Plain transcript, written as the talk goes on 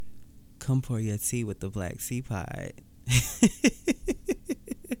Come pour your tea with the Black Sea Pod.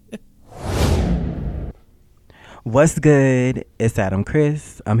 What's good? It's Adam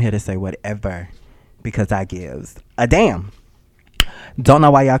Chris. I'm here to say whatever because I gives a damn. Don't know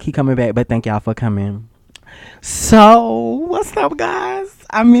why y'all keep coming back, but thank y'all for coming. So, what's up, guys?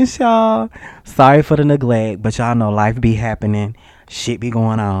 I miss y'all. Sorry for the neglect, but y'all know life be happening. Shit be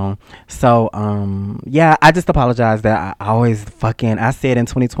going on. So, yeah, I just apologize that I said in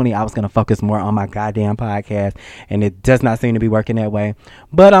 2020 I was going to focus more on my goddamn podcast, and it does not seem to be working that way.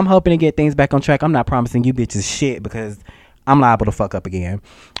 But I'm hoping to get things back on track. I'm not promising you bitches shit because I'm liable to fuck up again.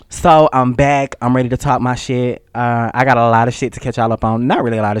 So I'm back. I'm ready to talk my shit. I got a lot of shit to catch y'all up on. Not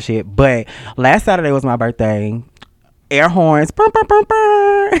really a lot of shit, but last Saturday was my birthday. Air horns. Burr, burr, burr,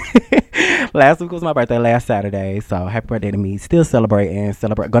 burr. Last week was my birthday, last Saturday. So happy birthday to me. Still celebrating.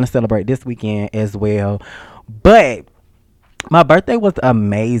 Gonna celebrate this weekend as well. But my birthday was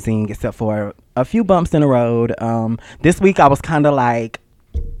amazing except for a few bumps in the road. This week I was kind of like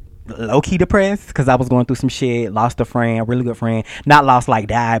low-key depressed because I was going through some shit. Lost a friend, a really good friend. Not lost like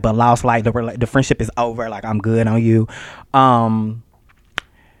died, but lost like the friendship is over. Like, I'm good on you.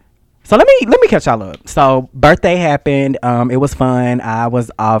 So let me catch y'all up. So birthday happened. It was fun. I was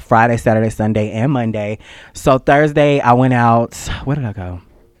off Friday, Saturday, Sunday, and Monday. So Thursday I went out. Where did I go?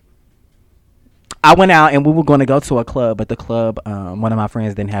 I went out and we were going to go to a club, but the club, one of my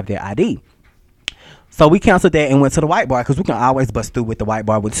friends didn't have their ID. So we canceled that and went to the white bar because we can always bust through with the white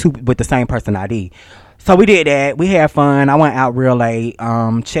bar with the same person ID. So we did that. We had fun. I went out real late.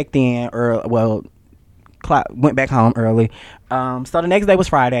 Checked in early. Well, went back home early. So the next day was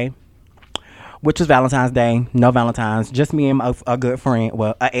Friday, which was Valentine's Day. No Valentine's, just me and a good friend.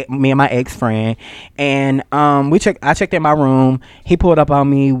 Well, me and my ex friend, and I checked in my room. He pulled up on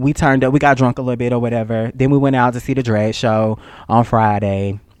me. We turned up. We got drunk a little bit or whatever. Then we went out to see the drag show on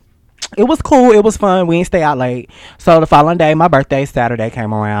Friday. It was cool. It was fun. We didn't stay out late. So the following day, my birthday, Saturday,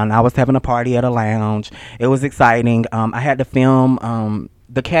 came around. I was having a party at a lounge. It was exciting. I had to film.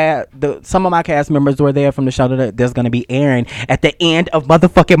 Some of my cast members were there from the show that's going to be airing at the end of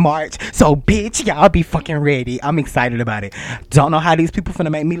motherfucking March. So, bitch, y'all be fucking ready. I'm excited about it. Don't know how these people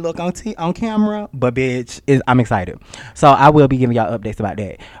finna make me look on camera, but bitch, I'm excited. So I will be giving y'all updates about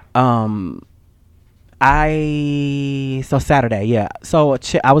that. So Saturday, yeah. So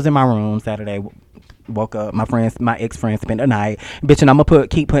I was in my room Saturday. Woke up. My ex-friend spent the night. Bitch, and I'm gonna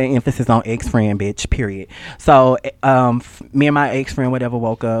keep putting emphasis on ex-friend, bitch, period. So, me and my ex-friend, whatever,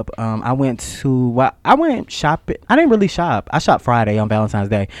 woke up. I went shopping. I didn't really shop. I shopped Friday on Valentine's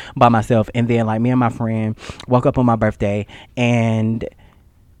Day by myself. And then, like, me and my friend woke up on my birthday. And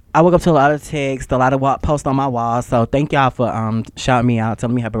I woke up to a lot of texts, a lot of posts on my wall. So, thank y'all for shouting me out,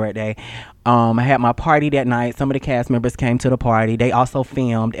 telling me happy birthday. I had my party that night. Some of the cast members came to the party. They also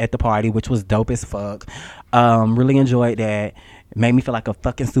filmed at the party, which was dope as fuck. Really enjoyed that. It made me feel like a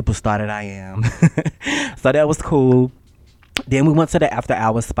fucking superstar that I am. So that was cool. Then we went to the after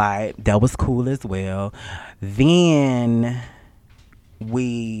hours spot. That was cool as well. Then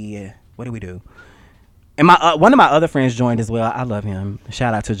what did we do? And one of my other friends joined as well. I love him.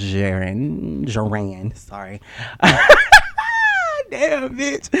 Shout out to Jaran. Sorry. Damn,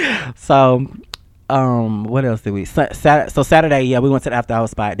 bitch. So, what else did we? So Saturday, yeah, we went to the after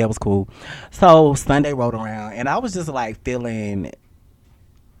hours spot. That was cool. So Sunday rolled around, and I was just like feeling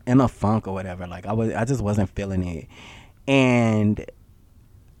in a funk or whatever. Like I just wasn't feeling it, and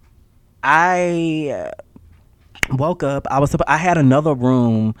I woke up. I had another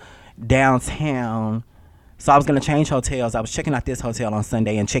room downtown. So I was going to change hotels. I was checking out this hotel on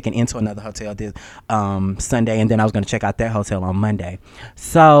Sunday and checking into another hotel this Sunday. And then I was going to check out that hotel on Monday.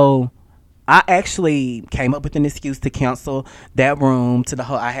 So I actually came up with an excuse to cancel that room to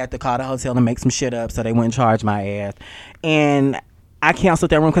I had to call the hotel and make some shit up so they wouldn't charge my ass. And I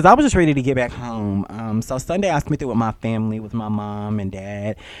canceled that room because I was just ready to get back home. So Sunday I spent it with my family, with my mom and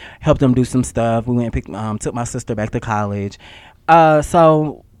dad. Helped them do some stuff. We went and took my sister back to college.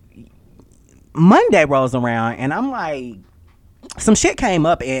 So Monday rolls around and I'm like, some shit came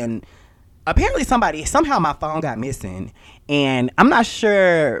up and apparently somehow my phone got missing and I'm not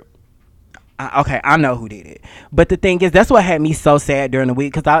sure. Okay, I know who did it. But the thing is, that's what had me so sad during the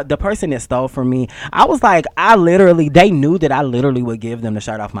week because the person that stole from me, I was like, they knew that I literally would give them the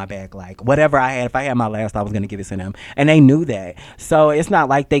shirt off my back. Like, whatever I had, if I had my last, I was going to give it to them. And they knew that. So it's not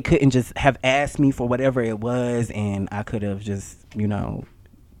like they couldn't just have asked me for whatever it was and I could have just,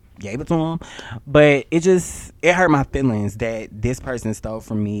 gave it to him. But it hurt my feelings that this person stole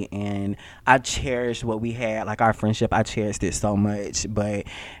from me, and I cherished what we had, like our friendship. I cherished it so much, but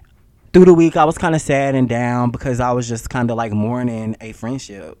through the week I was kind of sad and down because I was just kind of like mourning a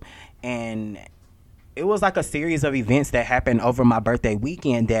friendship. And it was like a series of events that happened over my birthday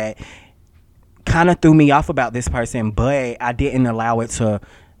weekend that kind of threw me off about this person, but I didn't allow it to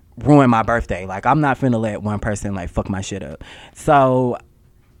ruin my birthday. Like, I'm not finna let one person like fuck my shit up. So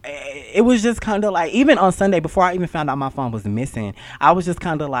it was just kind of like, even on Sunday before I even found out my phone was missing, I was just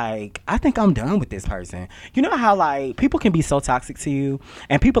kind of like, I think I'm done with this person. You know how like people can be so toxic to you,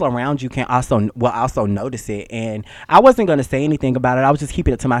 and people around you can also notice it. And I wasn't gonna say anything about it. I was just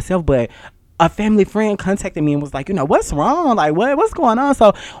keeping it to myself, but a family friend contacted me and was like, what's wrong? Like, what's going on?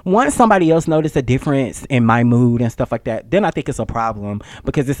 So once somebody else noticed a difference in my mood and stuff like that, then I think it's a problem,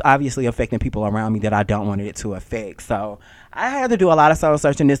 because it's obviously affecting people around me that I don't want it to affect. So I had to do a lot of soul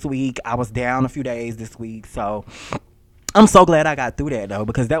searching this week. I was down a few days this week. So I'm so glad I got through that, though,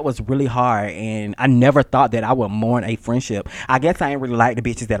 because that was really hard, and I never thought that I would mourn a friendship. I guess I ain't really like the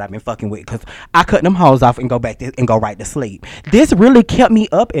bitches that I've been fucking with, because I cut them hoes off and go right to sleep. This really kept me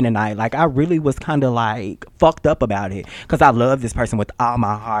up in the night. Like, I really was kind of like fucked up about it, because I love this person with all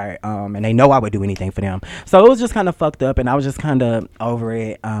my heart, and they know I would do anything for them. So it was just kind of fucked up, and I was just kind of over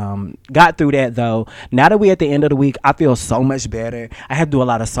it. Got through that, though. Now that we're at the end of the week, I feel so much better. I had to do a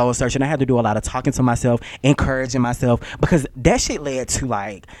lot of soul searching. I had to do a lot of talking to myself, encouraging myself, because that shit led to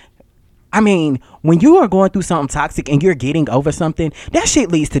like, I mean, when you are going through something toxic and you're getting over something, that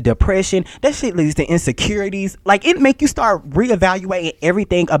shit leads to depression. That shit leads to insecurities. Like, it make you start reevaluating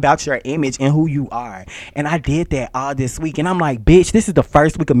everything about your image and who you are. And I did that all this week. And I'm like, bitch, this is the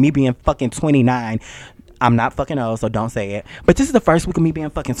first week of me being fucking 29. I'm not fucking old, so don't say it. But this is the first week of me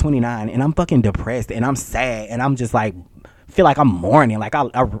being fucking 29. And I'm fucking depressed. And I'm sad. And I'm just like, feel like I'm mourning, like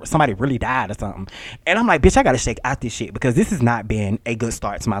somebody really died or something. And I'm like, bitch, I gotta shake out this shit, because this has not been a good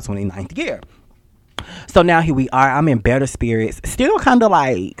start to my 29th year. So now here we are. I'm in better spirits, still kind of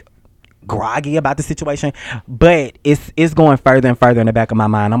like groggy about the situation, but it's going further and further in the back of my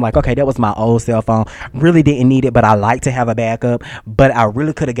mind. I'm like, okay, that was my old cell phone, really didn't need it, but I like to have a backup. But I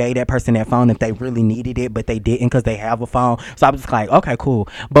really could have gave that person that phone if they really needed it, but they didn't, because they have a phone. So I was just like, okay, cool,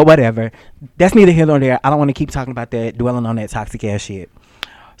 but whatever, that's neither here nor there. I don't want to keep talking about that, dwelling on that toxic ass shit.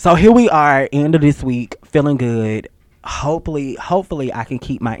 So here we are, end of this week, feeling good. Hopefully I can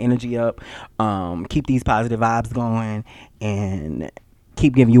keep my energy up, keep these positive vibes going, and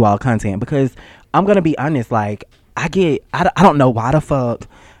keep giving you all content, because I'm gonna be honest, like, I don't know why the fuck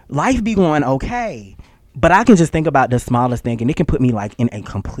life be going okay, but I can just think about the smallest thing and it can put me like in a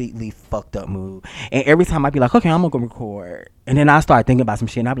completely fucked up mood. And every time I be like, okay, I'm gonna go record, and then I start thinking about some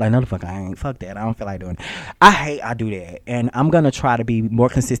shit and I be like, no the fuck I ain't, fuck that, I don't feel like doing it. I do that, and I'm gonna try to be more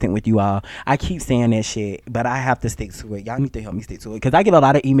consistent with you all. I keep saying that shit, but I have to stick to it. Y'all need to help me stick to it, because I get a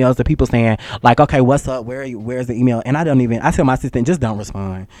lot of emails to people saying like, okay, what's up, where are you, where's the email? And I tell my assistant, just don't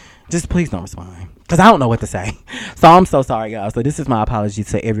respond, just please don't respond, because I don't know what to say. So I'm so sorry, y'all. So this is my apology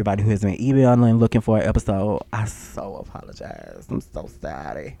to everybody who has been emailing looking for an episode. I so apologize, I'm so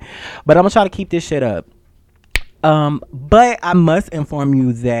sorry, but I'm gonna try to keep this shit up. But I must inform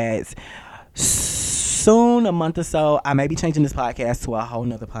you that soon, a month or so, I may be changing this podcast to a whole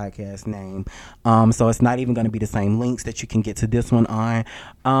nother podcast name. So it's not even going to be the same links that you can get to this one on.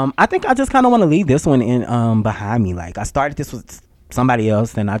 I think I just kind of want to leave this one in behind me. Like, I started this with somebody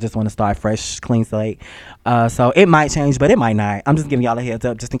else, and I just want to start fresh, clean slate. So it might change, but it might not. I'm just giving y'all a heads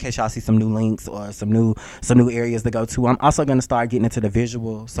up, just in case y'all see some new links or some new areas to go to. I'm also gonna start getting into the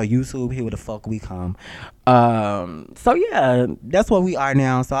visual. So YouTube, here where the fuck we come. So yeah, that's where we are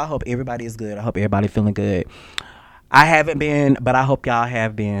now. So I hope everybody is good. I hope everybody feeling good. I haven't been, but I hope y'all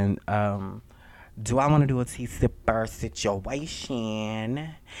have been. Do I want to do a tea sipper situation?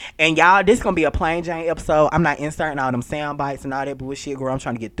 And y'all, this is going to be a plain Jane episode. I'm not inserting all them sound bites and all that bullshit, girl. I'm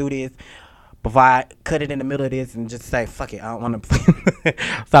trying to get through this before I cut it in the middle of this and just say, fuck it, I don't want to.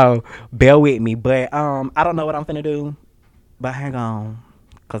 So, bear with me. But I don't know what I'm finna do. But hang on,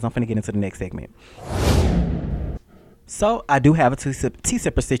 because I'm finna get into the next segment. So, I do have a tea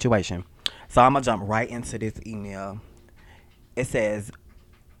sipper situation. So, I'm going to jump right into this email. It says,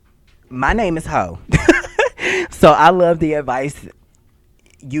 my name is Ho. So I love the advice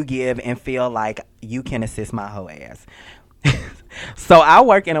you give and feel like you can assist my hoe ass. So I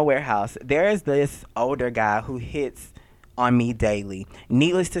work in a warehouse. There is this older guy who hits on me daily.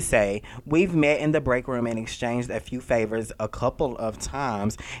 Needless to say, we've met in the break room and exchanged a few favors a couple of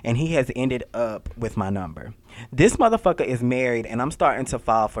times, and he has ended up with my number. This motherfucker is married, and I'm starting to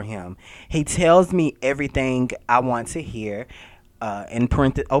fall for him. He tells me everything I want to hear. In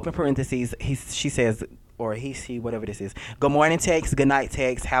open parentheses, she says, or he, she, whatever this is. Good morning text, good night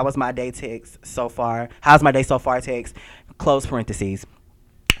text, how was my day text so far? How's my day so far text? Close parentheses.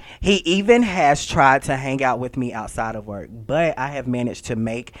 He even has tried to hang out with me outside of work, but I have managed to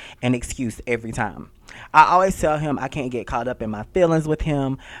make an excuse every time. I always tell him I can't get caught up in my feelings with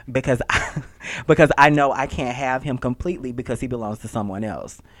him because because I know I can't have him completely because he belongs to someone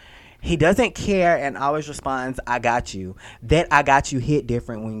else. He doesn't care and always responds, "I got you." That "I got you" hit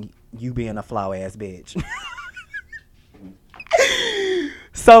different when you being a flow ass bitch.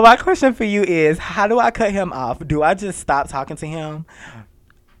 So my question for you is, how do I cut him off? Do I just stop talking to him?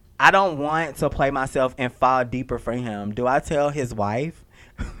 I don't want to play myself and fall deeper for him. Do I tell his wife?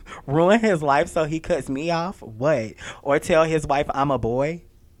 Ruin his life so he cuts me off? What? Or tell his wife I'm a boy?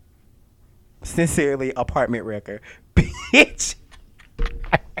 Sincerely, apartment wrecker. Bitch.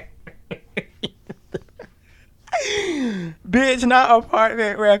 Bitch, not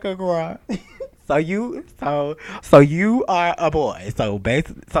apartment wrecker, girl. So you are a boy. So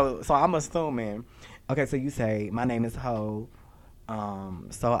basically, so I'm assuming. Okay, so you say my name is Ho.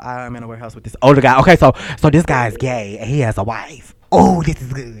 So I'm in a warehouse with this older guy. Okay, so this guy's gay and he has a wife. Oh, this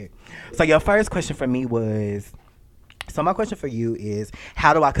is good. So your first question for me was. So my question for you is,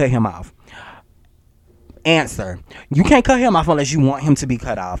 how do I cut him off? Answer: you can't cut him off unless you want him to be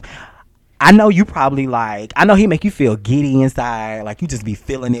cut off. I know you probably like, I know he make you feel giddy inside, like you just be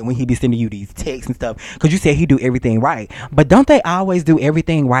feeling it when he be sending you these texts and stuff, because you said he do everything right. But don't they always do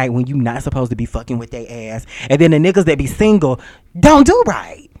everything right when you not supposed to be fucking with their ass? And then the niggas that be single don't do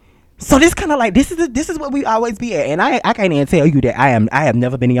right. So this kind of like, this is what we always be at. And I can't even tell you that I have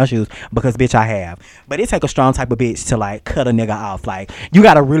never been in your shoes, because bitch I have. But it take a strong type of bitch to like cut a nigga off. Like, you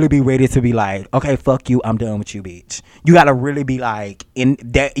gotta really be ready to be like, okay, fuck you, I'm done with you, bitch. You gotta really be like in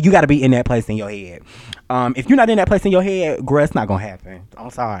that, you gotta be in that place in your head. If you're not in that place in your head, girl, it's not gonna happen. I'm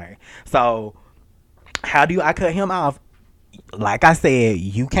sorry. So how do I cut him off? Like I said,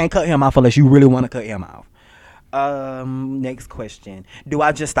 you can't cut him off unless you really want to cut him off. Next question. Do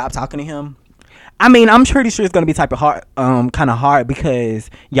I just stop talking to him? I mean, I'm pretty sure it's gonna be type of hard, kind of hard, because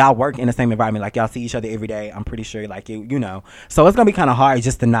y'all work in the same environment, like y'all see each other every day. I'm pretty sure, like you know, so it's gonna be kind of hard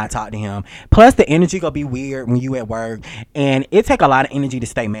just to not talk to him. Plus, the energy gonna be weird when you at work, and it take a lot of energy to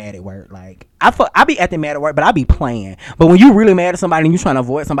stay mad at work. Like I be acting mad at work, but I be playing. But when you really mad at somebody and you trying to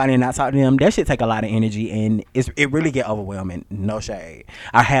avoid somebody and not talk to them, that shit take a lot of energy, and it really get overwhelming. No shade.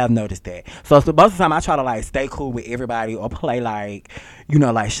 I have noticed that. So most of the time I try to like stay cool with everybody or play like, you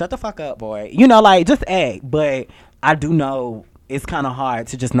know, like shut the fuck up, boy. You know, like just act. But I do know it's kind of hard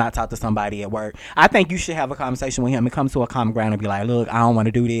to just not talk to somebody at work. I think you should have a conversation with him and come to a common ground and be like, look, I don't want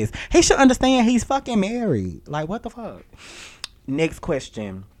to do this. He should understand he's fucking married. Like, what the fuck? Next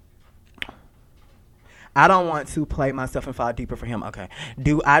question. I don't want to play myself and fall deeper for him. Okay.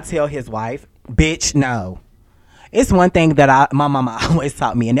 Do I tell his wife? Bitch, no. It's one thing that my mama always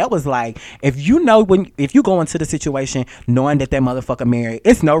taught me, and that was like, if you go into the situation knowing that motherfucker married,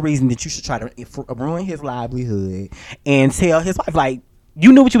 it's no reason that you should try to ruin his livelihood and tell his wife, like,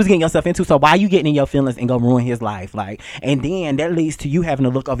 you knew what you was getting yourself into, so why you getting in your feelings and go ruin his life? Like, and then that leads to you having to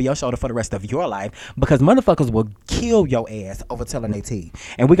look over your shoulder for the rest of your life, because motherfuckers will kill your ass over telling their tea.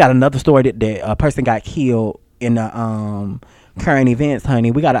 And we got another story that a person got killed in the current events,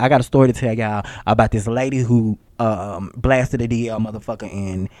 honey. I got a story to tell y'all about this lady who blasted a DL motherfucker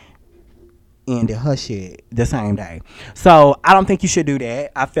and ended her shit the same day. So I don't think you should do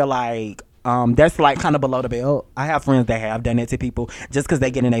that. I feel like that's like kind of below the belt. I have friends that have done that to people just because they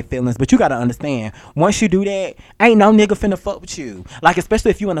get in their feelings. But you got to understand, once you do that, ain't no nigga finna fuck with you. Like,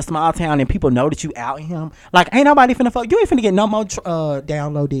 especially if you in a small town and people know that you out him. Like, ain't nobody finna fuck. You ain't finna get no more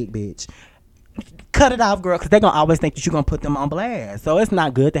down low dick, bitch. Cut it off, girl, because they're going to always think that you're going to put them on blast. So it's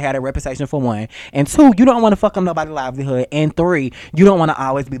not good to have that reputation, for one. And two, you don't want to fuck up nobody's livelihood. And three, you don't want to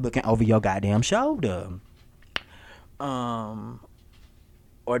always be looking over your goddamn shoulder.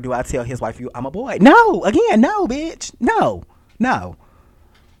 Or do I tell his wife, I'm a boy? No. Again, no, bitch. No.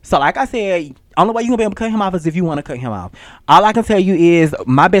 So like I said, only way you're going to be able to cut him off is if you want to cut him off. All I can tell you is,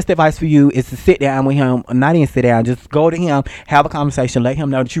 my best advice for you is to sit down with him. Not even sit down, just go to him, have a conversation, let him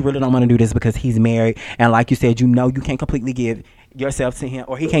know that you really don't want to do this because he's married. And like you said, you know you can't completely give yourself to him,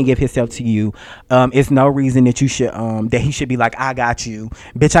 or he can't give himself to you. It's no reason that you should that he should be like, I got you.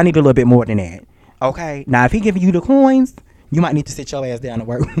 Bitch, I need a little bit more than that. Okay? Now, if he giving you the coins, you might need to sit your ass down and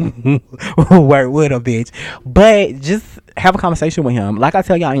work with him, bitch. But just have a conversation with him. Like I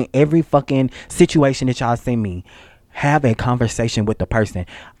tell y'all, in every fucking situation that y'all send me, have a conversation with the person.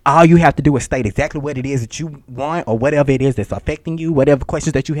 All you have to do is state exactly what it is that you want, or whatever it is that's affecting you, whatever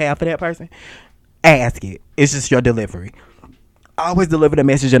questions that you have for that person. Ask it. It's just your delivery. Always deliver the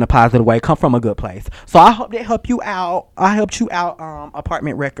message in a positive way. Come from a good place. So I hope that helped you out. I helped you out,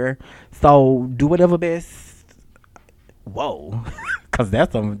 apartment wrecker. So do whatever best whoa. Cause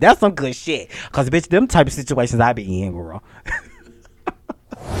that's some good shit. Cause bitch, them type of situations I be in, girl.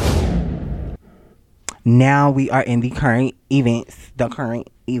 Now we are in the current events.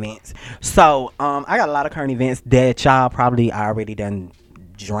 So I got a lot of current events that y'all probably already done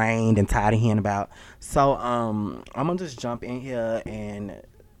drained and tired of hearing about. So I'm gonna just jump in here and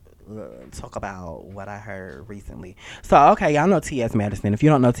talk about what I heard recently. So okay, y'all know T.S. Madison. If you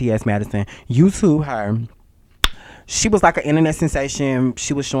don't know T.S. Madison, YouTube her. She was like an internet sensation.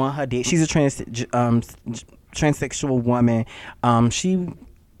 She was showing her dick. She's a transsexual woman. She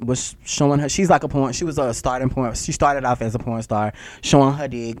was showing her. She's like a porn. She was a starting point. She started off as a porn star, showing her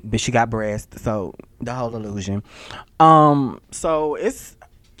dick, but she got breasts. So the whole illusion. So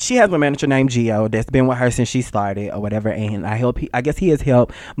she has a manager named Gio that's been with her since she started or whatever, and I guess he has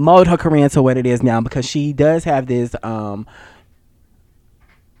helped mold her career into what it is now, because she does have this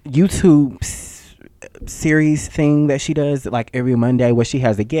YouTube series thing that she does like every Monday, where she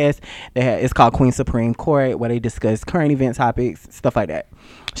has a guest. It's called Queen Supreme Court, where they discuss current event topics, stuff like that.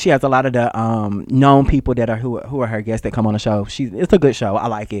 She has a lot of the known people that are who are her guests that come on the show. It's a good show. I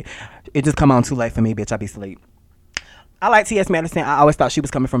like it. It just come on too late for me, bitch. I be asleep. I like T.S. Madison. I always thought she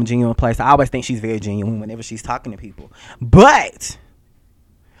was coming from a genuine place. I always think she's very genuine whenever she's talking to people. But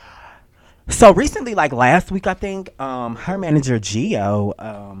so recently, like last week, I think her manager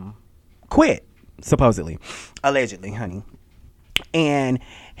Gio quit, supposedly, allegedly, honey. And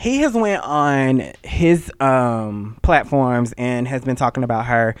he has went on his platforms and has been talking about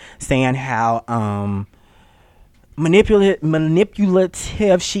her, saying how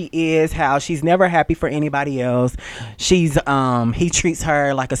manipulative she is, how she's never happy for anybody else. He treats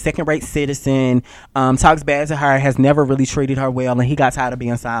her like a second-rate citizen, talks bad to her, has never really treated her well, and he got tired of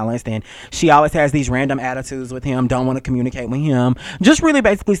being silenced, and she always has these random attitudes with him, don't want to communicate with him, just really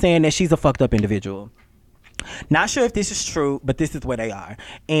basically saying that she's a fucked up individual. Not sure if this is true, but this is where they are.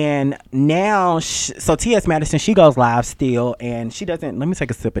 And now, so T.S. Madison, she goes live still, and she doesn't. Let me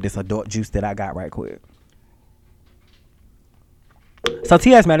take a sip of this adult juice that I got right quick. So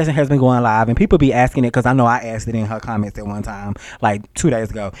T.S. Madison has been going live, and people be asking it, because I know I asked it in her comments at one time, like 2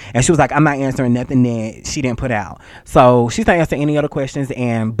 days ago, and she was like, I'm not answering nothing that she didn't put out. So she's not answering any other questions,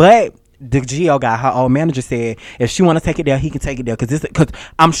 but the Gio guy, her old manager, said if she want to take it there, he can take it there, because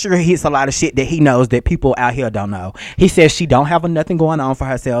I'm sure he hits a lot of shit that he knows that people out here don't know. He says she don't have nothing going on for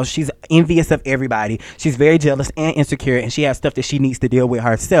herself. She's envious of everybody. She's very jealous and insecure, and she has stuff that she needs to deal with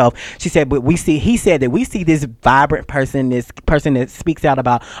herself. She said, but he said that we see this vibrant person, this person that speaks out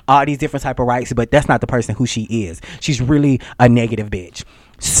about all these different type of rights, but that's not the person who she is. She's really a negative bitch.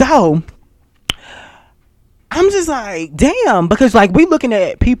 So I'm just like, damn, because like we looking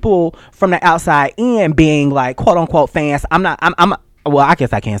at people from the outside in being like quote unquote fans. I'm well, I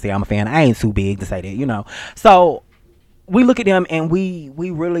guess I can't say I'm a fan. I ain't too big to say that, So we look at them and we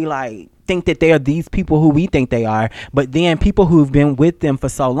really like think that they're these people who we think they are, but then people who've been with them for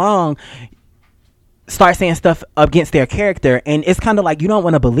so long start saying stuff against their character, and it's kind of like you don't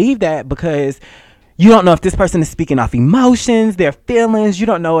want to believe that, because you don't know if this person is speaking off emotions, their feelings. You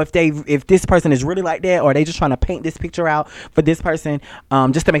don't know if this person is really like that, or they just trying to paint this picture out for this person,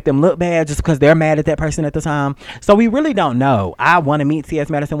 just to make them look bad, just because they're mad at that person at the time. So we really don't know. I want to meet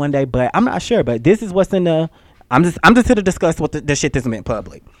T.S. Madison one day, but I'm not sure. But this is what's in the. I'm just here to discuss what the shit that's meant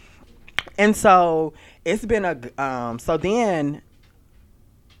public. And so it's been so then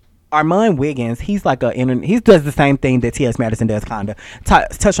Armand Wiggins, he's like he does the same thing that T.S. Madison does, kind of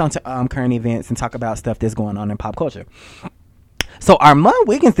touch on current events and talk about stuff that's going on in pop culture. So Armand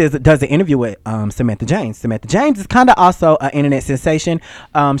Wiggins does an interview with Samantha James. Samantha James is kind of also an internet sensation.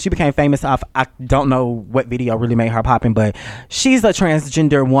 She became famous off, I don't know what video really made her popping, but she's a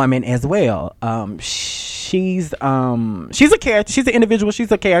transgender woman as well. She's a character. She's an individual.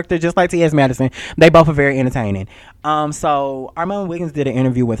 She's a character just like T.S. Madison. They both are very entertaining. So Armand Wiggins did an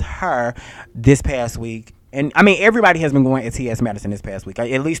interview with her this past week. And I mean, everybody has been going at T.S. Madison this past week,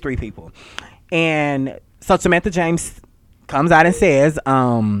 at least 3 people. And so Samantha James comes out and says,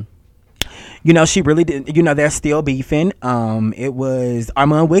 she really did, they're still beefing. It was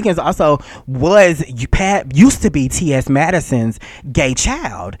Armand Wiggins also used to be T.S. Madison's gay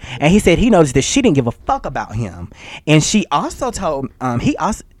child. And he said he noticed that she didn't give a fuck about him. And she also told, he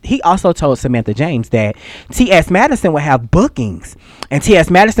also told Samantha James that T.S. Madison would have bookings. And T.S.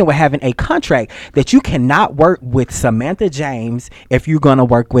 Madison would having a contract that you cannot work with Samantha James if you're going to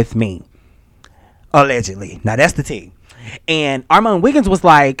work with me. Allegedly. Now that's the tea. And Armand Wiggins was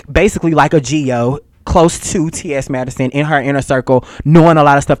like, basically like a Gio, close to T.S. Madison in her inner circle, knowing a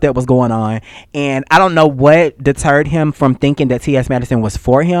lot of stuff that was going on. And I don't know what deterred him from thinking that T.S. Madison was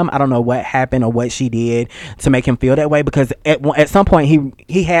for him. I don't know what happened or what she did to make him feel that way, because at some point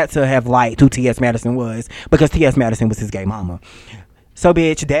he had to have liked who T.S. Madison was, because T.S. Madison was his gay mama. So,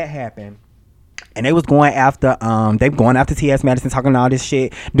 bitch, that happened. And they was going after T.S. Madison, talking all this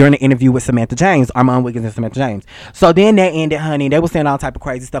shit during the interview with Samantha James, Armand Wiggins and Samantha James. So then that ended, honey. They were saying all type of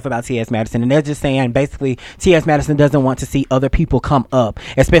crazy stuff about T.S. Madison, and they're just saying basically T.S. Madison doesn't want to see other people come up,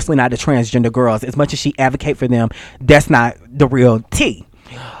 especially not the transgender girls. As much as she advocate for them, that's not the real tea.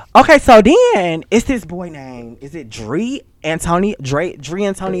 Okay, so then it's this boy named, is it Dre Antonio?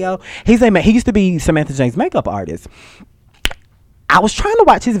 He used to be Samantha James' makeup artist. I was trying to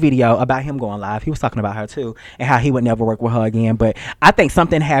watch his video about him going live. He was talking about her too, and how he would never work with her again. But I think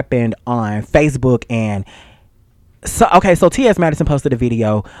something happened on Facebook, and so T.S. Madison posted a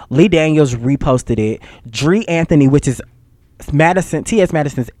video. Lee Daniels reposted it. Dre Anthony, which is T.S.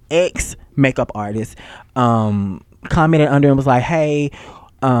 Madison's ex makeup artist, commented under and was like, "Hey,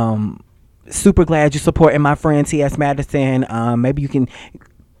 super glad you supporting my friend T.S. Madison. Maybe you can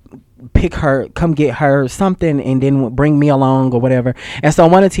pick her, come get her something, and then bring me along or whatever." And so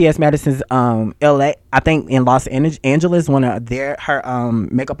one of T.S. Madison's LA, I think in Los Angeles, one of her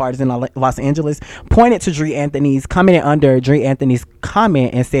makeup artists in Los Angeles pointed to Dre Anthony's, commented under Dre Anthony's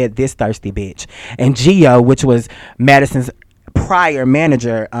comment and said, "This thirsty bitch." And Gio, which was Madison's prior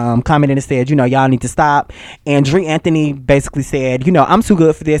manager, commented and said, y'all need to stop. And Dre Anthony basically said, I'm too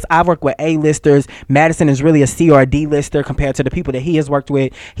good for this. I've worked with A-listers. Madison is really a C or a D-lister compared to the people that he has worked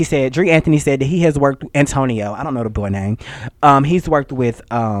with. He said, Dre Anthony said that he has worked with Antonio. I don't know the boy name. He's worked with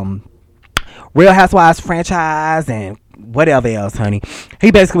Real Housewives franchise and whatever else, honey.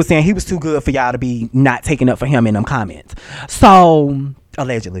 He basically was saying he was too good for y'all to be not taking up for him in them comments. So,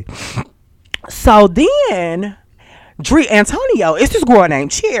 allegedly. So then Dre Antonio, it's this girl named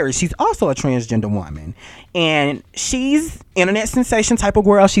Cherry. She's also a transgender woman, and she's internet sensation type of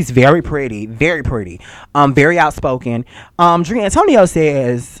girl. She's very pretty, very outspoken. Dre Antonio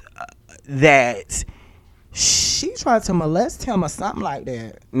says that she tried to molest him or something like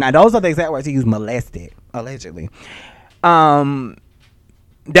that. Now, those are the exact words he used, molested, allegedly.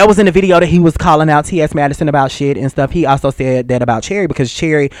 That was in the video that he was calling out T.S. Madison about shit and stuff. He also said that about Cherry, because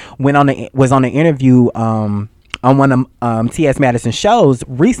Cherry was on the interview on one of T.S. Madison's shows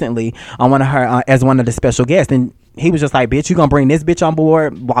recently, on one of her as one of the special guests, and he was just like, "Bitch, you gonna bring this bitch on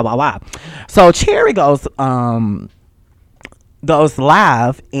board?" Blah blah blah. So Cherry goes live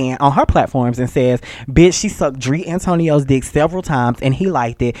and on her platforms and says, "Bitch, she sucked Dre Antonio's dick several times and he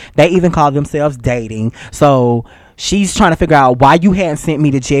liked it. They even called themselves dating." So she's trying to figure out why you hadn't sent me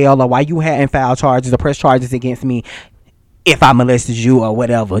to jail, or why you hadn't filed charges or pressed charges against me if I molested you or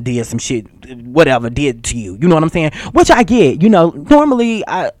whatever, did some shit, whatever did to you. You know what I'm saying? Which I get. Normally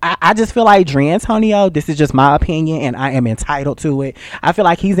I just feel like Dre Antonio, this is just my opinion and I am entitled to it. I feel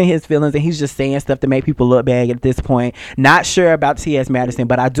like he's in his feelings and he's just saying stuff to make people look bad at this point. Not sure about T.S. Madison,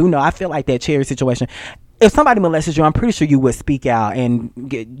 but I do know, I feel like that Cherry situation, if somebody molested you, I'm pretty sure you would speak out and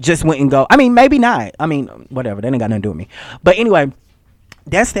just went and go. I mean, maybe not. I mean, whatever. That ain't got nothing to do with me. But anyway,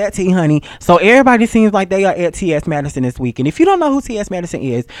 that's that tea, honey. So everybody seems like they are at T.S. Madison this week. And if you don't know who T.S. Madison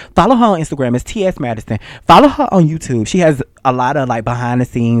is, follow her on Instagram. It's T.S. Madison. Follow her on YouTube. She has a lot of like behind the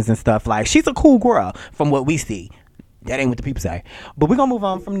scenes and stuff. Like, she's a cool girl from what we see. That ain't what the people say. But we're gonna move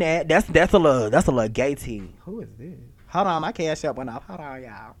on from that. That's a little gay tea. Who is this? Hold on, my cash app went off. Hold on,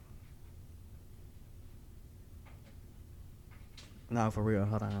 y'all. No, for real.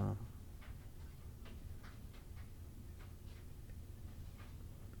 Hold on.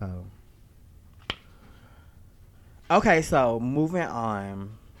 Oh. Okay, so moving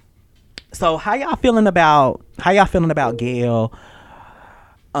on. So how y'all feeling about Gayle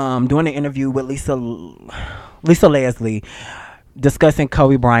doing an interview with Lisa Leslie discussing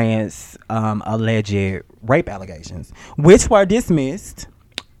Kobe Bryant's alleged rape allegations, which were dismissed.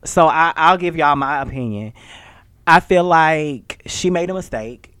 So I'll give y'all my opinion. I feel like she made a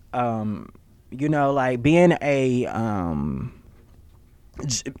mistake. Like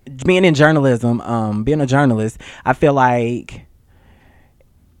being in journalism, being a journalist, I feel like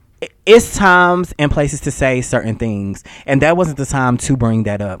it's times and places to say certain things, and that wasn't the time to bring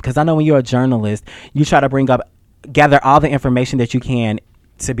that up, because I know when you're a journalist, you try to gather all the information that you can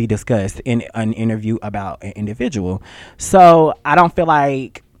to be discussed in an interview about an individual. So I feel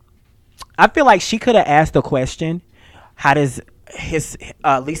like she could have asked the question, how does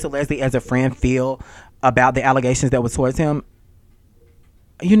Lisa Leslie as a friend feel about the allegations that were towards him?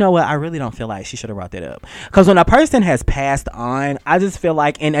 You know what? I really don't feel like she should have brought that up. Because when a person has passed on, I just feel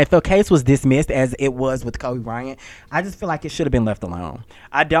like, and if a case was dismissed as it was with Kobe Bryant, I just feel like it should have been left alone.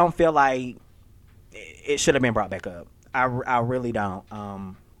 I don't feel like it should have been brought back up. I really don't.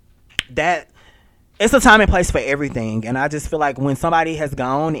 That it's a time and place for everything, and I just feel like when somebody has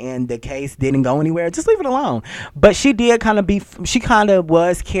gone and the case didn't go anywhere, just leave it alone. But she did she kind of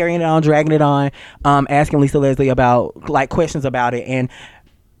was carrying it on, dragging it on, asking Lisa Leslie about like questions about it, and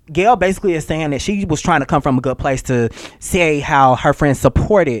Gayle basically is saying that she was trying to come from a good place to say how her friends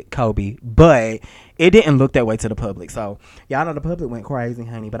supported Kobe, but it didn't look that way to the public. So y'all know the public went crazy,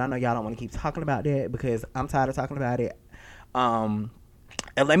 honey. But I know y'all don't want to keep talking about that because I'm tired of talking about it.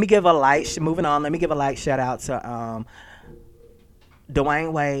 And let me give a light. Moving on, let me give a light shout out to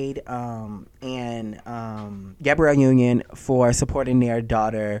Dwayne Wade and Gabrielle Union for supporting their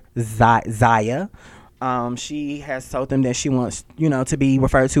daughter Zaya. She has told them that she wants, to be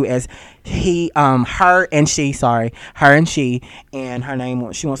referred to as her and she, and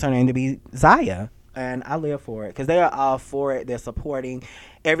she wants her name to be Zaya. And I live for it because they are all for it. They're supporting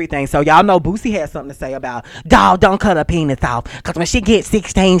everything. So y'all know Boosie had something to say about, dog, don't cut her penis off because when she gets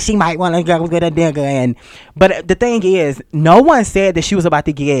 16, she might want to go with a nigga. But the thing is, no one said that she was about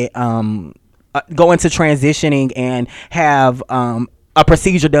to get go into transitioning and have a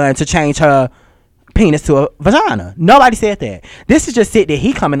procedure done to change her penis to a vagina. Nobody said that. This is just shit that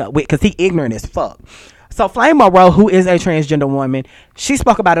he coming up with because he ignorant as fuck. So Flame Monroe, who is a transgender woman, she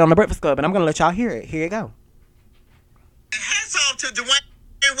spoke about it on the Breakfast Club, and I'm gonna let y'all hear it. Here you go. Hats off to Dwayne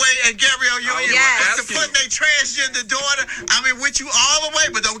Wade and Gabrielle Union for putting their transgender daughter. I mean, with you all the way,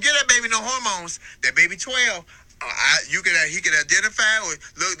 but don't get that baby no hormones. That baby 12. He can identify with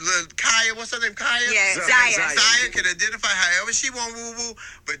little Kaya. What's her name? Kaya. Yeah, Zaya can identify however she want. Woo woo.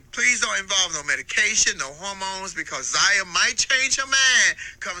 But please don't involve no medication, no hormones, because Zaya might change her mind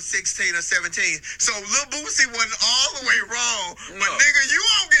come 16 or 17. So Lil Boosie wasn't all the way wrong. But nigga, you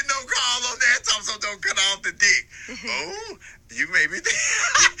won't get no call on that time. So don't cut off the dick. Oh. You made me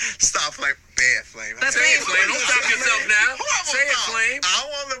stop, Flame. Bad Flame. Say it, Flame. Don't stop yourself now. Say it, Flame. I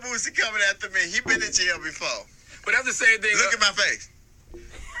don't want Lil Boosie coming after me. He been in jail before. But that's the same thing. Look at my face.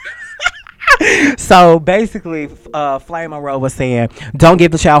 So basically, Flame Monroe was saying, don't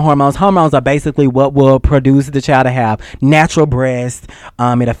give the child hormones. Hormones are basically what will produce the child to have natural breasts.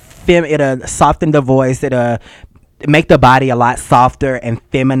 It'll soften the voice. It'll make the body a lot softer and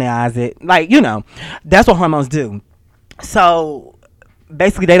feminize it. Like, that's what hormones do. So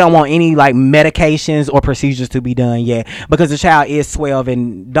basically they don't want any like medications or procedures to be done yet because the child is 12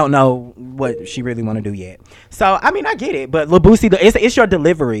 and don't know what she really want to do yet. So I mean, I get it, but Lil Boosie, it's your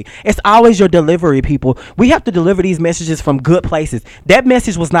delivery. It's always your delivery, people. We have to deliver these messages from good places. That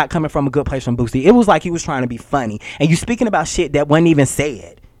message was not coming from a good place from Boosie. It was like he was trying to be funny, and you speaking about shit that wasn't even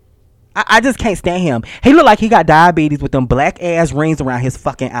said. I just can't stand him. He look like he got diabetes with them black ass rings around his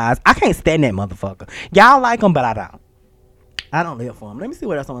fucking eyes. I can't stand that motherfucker. Y'all like him, but I don't. I don't live for him. Let me see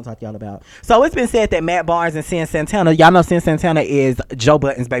what else I want to talk to y'all about. So it's been said that Matt Barnes and Cyn Santana, y'all know Cyn Santana is Joe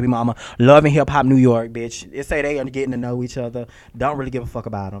Budden's baby mama. Love and Hip Hop New York, bitch. It say they are getting to know each other. Don't really give a fuck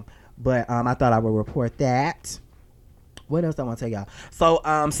about them. But I thought I would report that. What else I want to tell y'all? So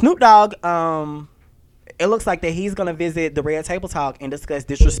Snoop Dogg, it looks like that he's going to visit the Red Table Talk and discuss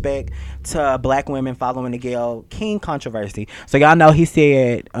disrespect to black women following the Gayle King controversy. So y'all know he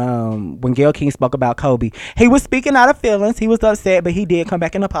said when Gayle King spoke about Kobe, he was speaking out of feelings. He was upset, but he did come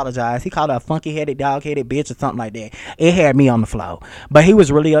back and apologize. He called her a funky-headed, dog-headed bitch or something like that. It had me on the floor. But he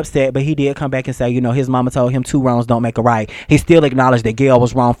was really upset, but he did come back and say, his mama told him 2 wrongs don't make a right. He still acknowledged that Gayle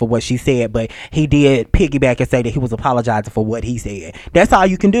was wrong for what she said, but he did piggyback and say that he was apologizing for what he said. That's all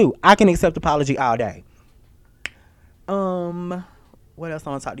you can do. I can accept apology all day. What else I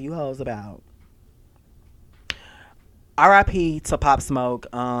want to talk to you hoes about? R.I.P. to Pop Smoke.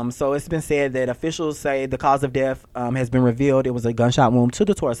 So it's been said that officials say the cause of death has been revealed. It was a gunshot wound to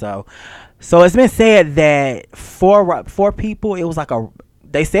the torso. So it's been said that four people, it was like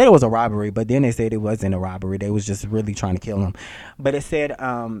they said it was a robbery, but then they said it wasn't a robbery. They was just really trying to kill him. But it said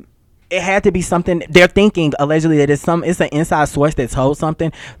it had to be something. They're thinking allegedly that it's an inside source that told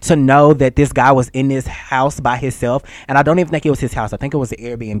something to know that this guy was in this house by himself. And I don't even think it was his house. I think it was an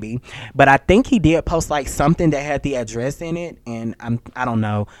Airbnb. But I think he did post like something that had the address in it. And I don't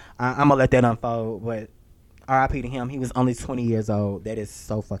know. I'm gonna let that unfold. But R.I.P. to him. He was only 20 years old. That is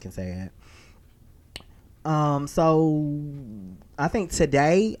so fucking sad. So I think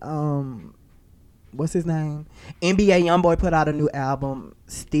today, what's his name? NBA Youngboy put out a new album,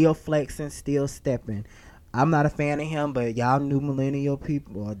 Still Flexing, Still Stepping. I'm not a fan of him, but y'all new millennial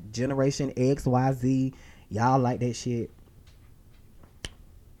people or Generation X, Y, Z, y'all like that shit.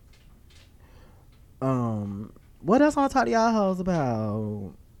 What else I want to talk to y'all hoes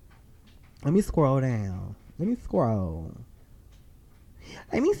about? Let me scroll down. Let me scroll.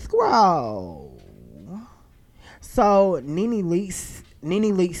 So Nene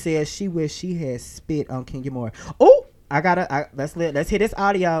Leakes says she wish she had spit on Kenya Moore. Oh, let's hear this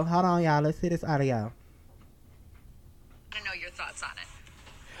audio. Hold on, y'all. Let's hear this audio. I want to know your thoughts on it.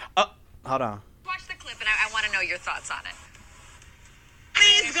 Hold on. Watch the clip, and I want to know your thoughts on it.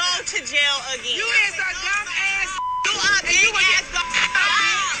 Please go to jail again. You is a dumb ass. You a big ass.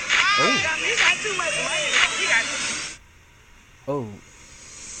 You got too much money. You got Oh.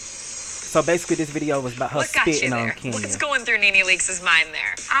 So basically, this video was about her What got you spitting on there? Kenya. What's going through Nene Leakes' mind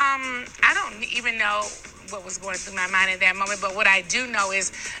there? I don't even know what was going through my mind at that moment, but what I do know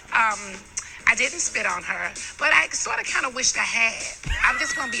is I didn't spit on her, but I sort of kind of wished I had. I'm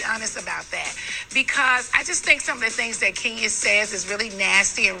just going to be honest about that, because I just think some of the things that Kenya says is really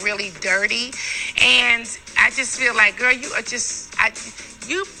nasty and really dirty, and I just feel like, girl, you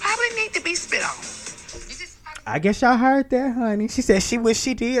probably need to be spit on. I guess y'all heard that, honey. She said she wish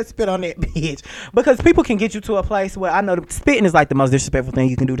she did spit on that bitch. Because people can get you to a place where, I know spitting is like the most disrespectful thing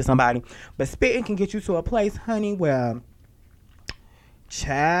you can do to somebody, but spitting can get you to a place, honey, where,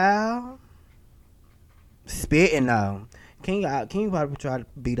 child, spitting though. Can you probably try to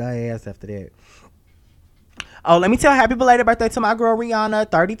beat her ass after that? Oh, let me tell happy belated birthday to my girl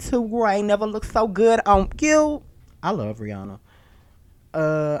Rihanna. 32 gray, never looked so good on you. I love Rihanna.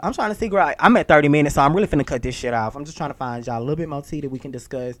 I'm trying to figure out. I'm at 30 minutes, so I'm really finna cut this shit off. I'm just trying to find y'all a little bit more tea that we can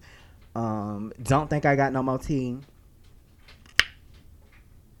discuss. Don't think I got no more tea.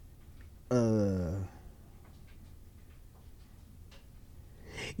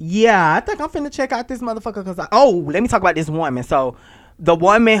 Yeah, I think I'm finna check out this motherfucker because let me talk about this woman. So, the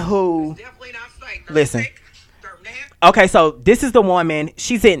woman who definitely not fake. listen. Okay, so this is the woman.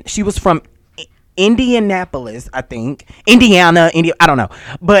 She was from Indianapolis, I think. Indiana, I don't know.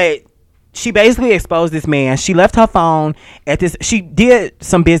 But she basically exposed this man. She left her phone at this. She did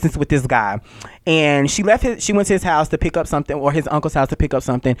some business with this guy. And she went to his house to pick up something, or his uncle's house to pick up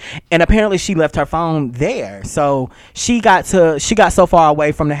something. And apparently she left her phone there. So she got so far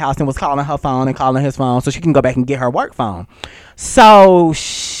away from the house and was calling her phone and calling his phone so she can go back and get her work phone. So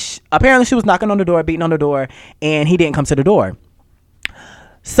apparently she was knocking on the door, beating on the door, and he didn't come to the door.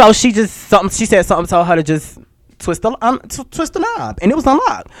 So she said something told her to just twist the knob, and it was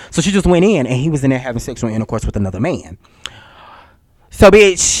unlocked. So she just went in, and he was in there having sexual intercourse with another man. So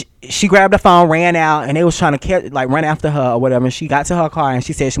bitch, she grabbed the phone, ran out, and they was trying to run after her or whatever. And she got to her car, and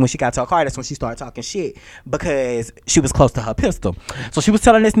she said when she got to her car, that's when she started talking shit because she was close to her pistol. So she was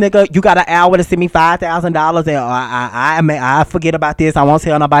telling this nigga, "You got an hour to send me $5,000, and I forget about this. I won't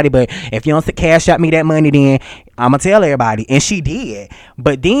tell nobody. But if you don't cash out me that money, then I'ma tell everybody." And she did.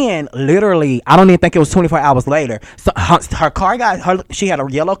 But then, literally, I don't even think it was 24 hours later. So her car she had a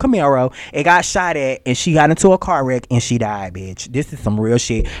yellow Camaro. It got shot at, and she got into a car wreck, and she died, bitch. This is some real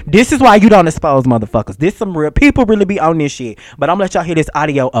shit. This is why you don't expose motherfuckers. This some real people really be on this shit. But I'm gonna let y'all hear this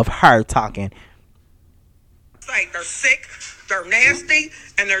audio of her talking. Like they're sick, they're nasty,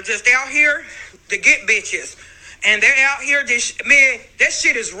 and they're just out here to get bitches. And they're out here, that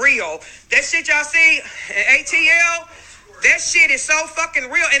shit is real. That shit y'all see at ATL, that shit is so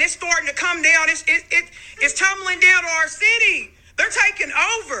fucking real. And it's starting to come down. It's tumbling down to our city. They're taking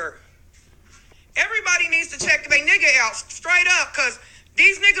over. Everybody needs to check their nigga out straight up, because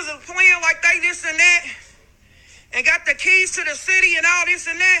these niggas are playing like they this and that and got the keys to the city and all this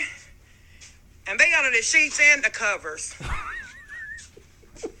and that. And they under the sheets and the covers.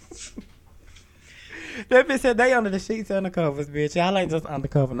 That bitch said they under the sheets and the covers, bitch. Y'all ain't just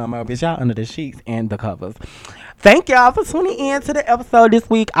undercover no more, bitch. Y'all under the sheets and the covers. Thank y'all for tuning in to the episode this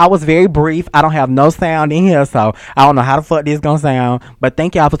week. I was very brief. I don't have no sound in here, so I don't know how the fuck this gonna sound. But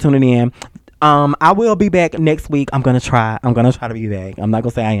thank y'all for tuning in. I will be back next week. I'm gonna try to be back. I'm not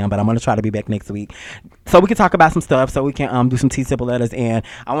gonna say I am, but I'm gonna try to be back next week, so we can talk about some stuff. So we can do some T simple letters, and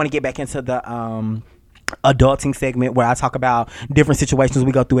I want to get back into the adulting segment where I talk about different situations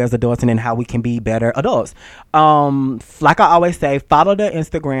we go through as adults and then how we can be better adults. Like I always say, follow the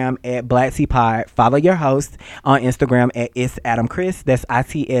Instagram at Black Tea Pod. Follow your host on Instagram at It's Adam Chris. That's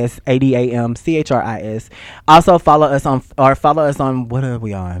ITSADAMCHRIS. Also follow us on what are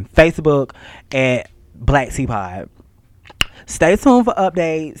we on? Facebook at Black Tea Pod. Stay tuned for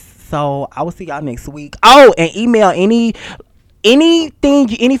updates. So I will see y'all next week. Oh, and email anything,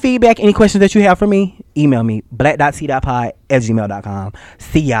 any feedback, any questions that you have for me, email me black.t.pod@gmail.com.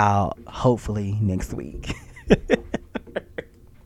 See y'all hopefully next week.